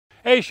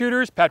Hey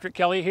shooters, Patrick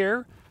Kelley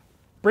here,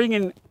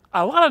 bringing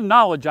a lot of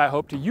knowledge, I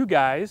hope, to you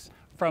guys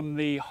from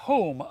the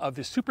home of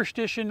the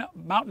Superstition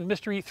Mountain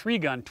Mystery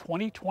 3-Gun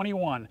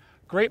 2021.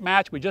 Great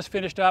match, we just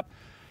finished up,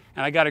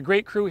 and I got a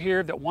great crew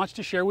here that wants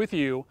to share with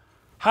you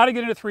how to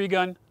get into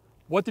 3-gun,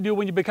 what to do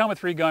when you become a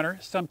 3-gunner,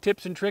 some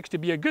tips and tricks to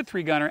be a good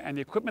 3-gunner, and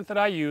the equipment that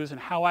I use and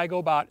how I go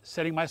about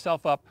setting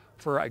myself up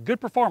for a good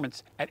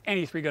performance at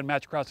any 3-gun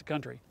match across the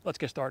country. Let's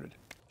get started.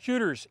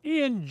 Shooters,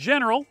 in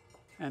general,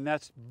 and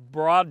that's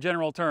broad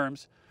general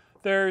terms,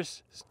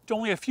 there's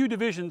only a few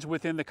divisions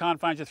within the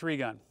confines of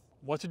 3-gun.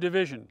 What's a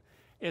division?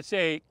 It's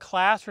a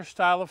class or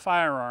style of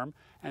firearm,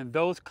 and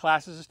those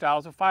classes and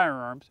styles of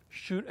firearms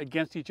shoot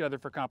against each other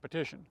for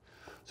competition.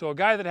 So a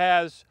guy that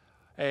has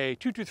a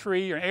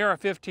 223 or an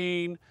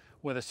AR-15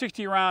 with a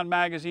 60-round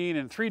magazine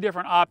and 3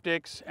 different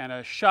optics and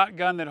a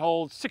shotgun that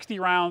holds 60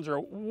 rounds or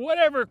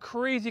whatever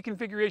crazy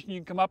configuration you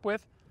can come up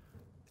with,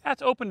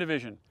 that's open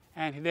division,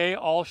 and they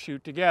all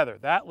shoot together.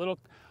 That little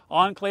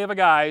enclave of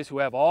guys who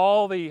have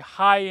all the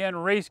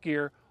high-end race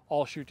gear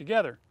all shoot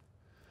together.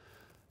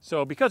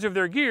 So because of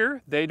their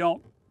gear, they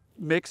don't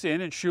mix in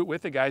and shoot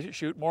with the guys that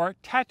shoot more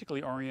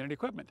tactically oriented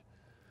equipment.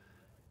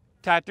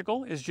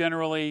 Tactical is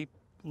generally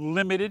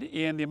limited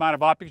in the amount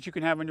of optics you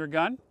can have on your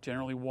gun,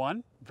 generally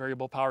 1,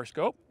 variable power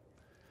scope.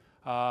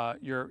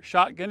 Your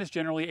shotgun is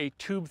generally a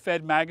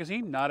tube-fed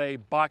magazine, not a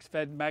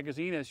box-fed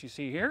magazine as you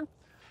see here,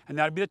 and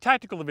that would be the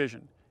tactical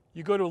division.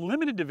 You go to a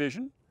limited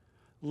division,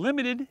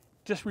 limited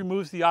just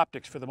removes the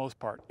optics for the most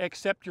part,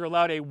 except you're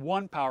allowed a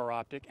 1-power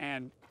optic,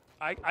 and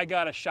I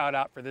got a shout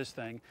out for this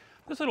thing.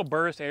 This little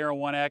Burris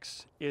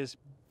AR-1X is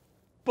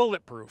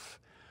bulletproof.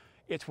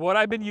 It's what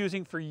I've been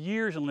using for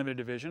years in limited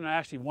division. I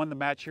actually won the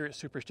match here at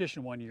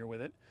Superstition one year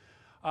with it.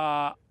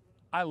 I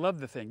love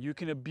the thing. You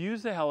can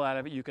abuse the hell out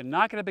of it. You can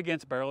knock it up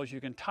against barrels.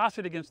 You can toss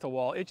it against the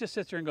wall. It just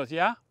sits there and goes,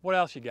 yeah, what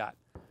else you got?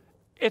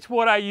 It's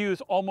what I use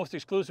almost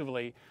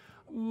exclusively.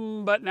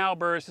 But now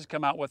Burris has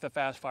come out with a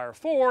Fast Fire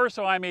 4,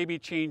 so I may be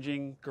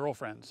changing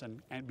girlfriends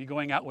and be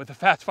going out with a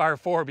Fast Fire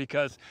 4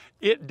 because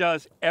it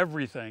does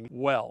everything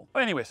well.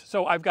 But anyways,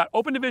 so I've got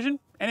open division,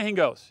 anything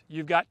goes.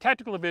 You've got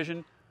tactical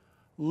division,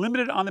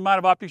 limited on the amount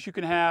of optics you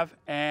can have,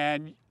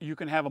 and you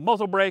can have a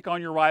muzzle brake on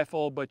your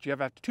rifle, but you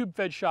have a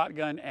tube-fed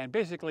shotgun and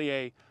basically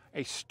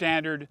a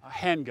standard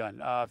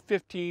handgun,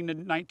 15 to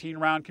 19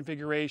 round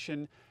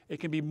configuration. It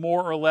can be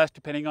more or less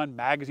depending on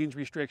magazines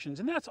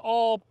restrictions, and that's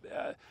all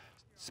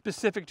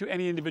specific to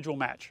any individual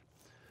match.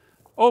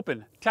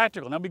 Open,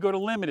 tactical. Now we go to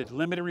limited.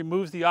 Limited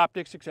removes the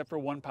optics except for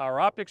 1-power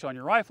optics on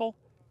your rifle,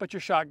 but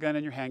your shotgun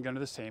and your handgun are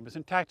the same as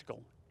in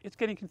tactical. It's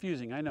getting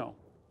confusing, I know.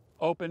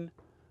 Open,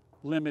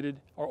 limited,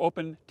 or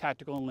open,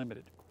 tactical, and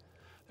limited.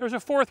 There's a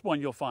fourth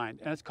one you'll find,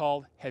 and it's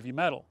called heavy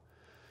metal.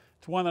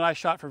 It's one that I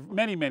shot for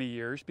many, many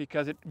years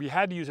because we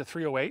had to use a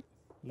 308,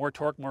 more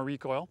torque, more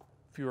recoil,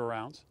 fewer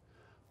rounds.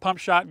 Pump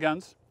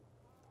shotguns,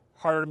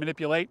 harder to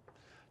manipulate,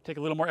 take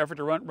a little more effort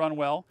to run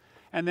well.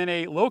 And then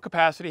a low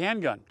capacity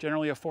handgun,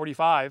 generally a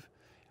 45,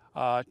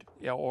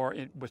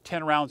 with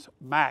 10 rounds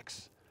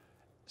max.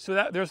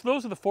 So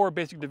those are the 4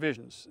 basic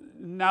divisions.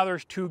 Now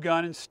there's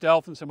 2-gun and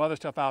stealth and some other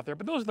stuff out there,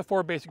 but those are the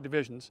 4 basic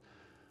divisions: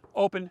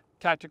 open,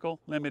 tactical,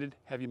 limited,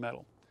 heavy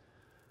metal.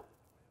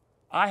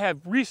 I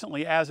have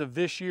recently, as of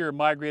this year,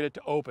 migrated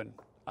to open,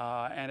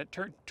 and it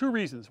turned 2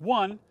 reasons.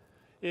 One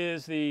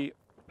is the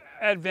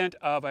advent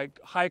of a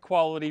high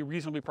quality,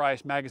 reasonably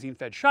priced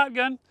magazine-fed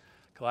shotgun,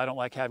 because I don't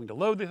like having to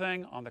load the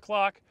thing on the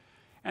clock,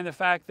 and the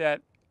fact that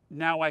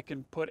now I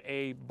can put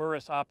a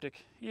Burris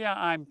optic. Yeah,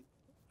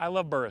 I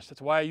love Burris,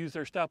 that's why I use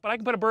their stuff, but I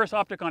can put a Burris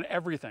optic on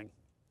everything.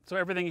 So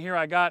everything here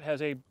I got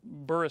has a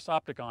Burris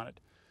optic on it.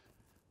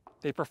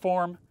 They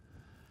perform,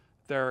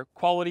 they're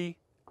quality,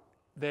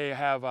 they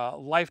have a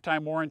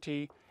lifetime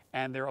warranty,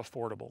 and they're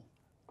affordable.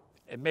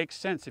 It makes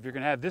sense if you're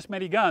going to have this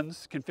many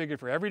guns configured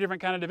for every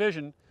different kind of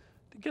division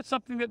to get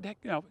something that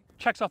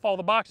checks off all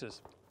the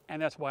boxes,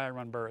 and that's why I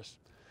run Burris.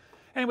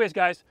 Anyways,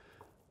 guys,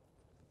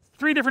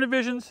 3 different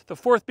divisions, the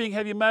 4th being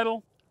heavy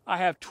metal. I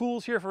have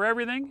tools here for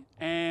everything,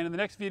 and in the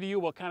next video,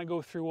 we'll kind of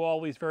go through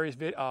all these various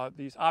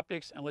these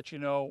optics and let you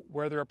know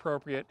where they're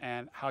appropriate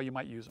and how you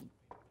might use them.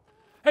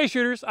 Hey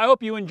shooters, I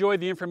hope you enjoyed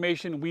the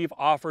information we've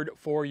offered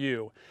for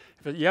you.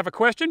 If you have a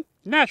question,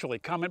 naturally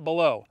comment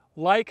below.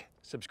 Like,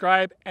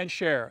 subscribe, and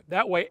share.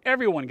 That way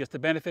everyone gets the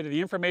benefit of the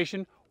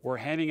information we're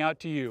handing out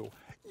to you.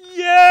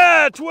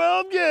 Yeah,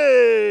 12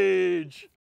 gauge!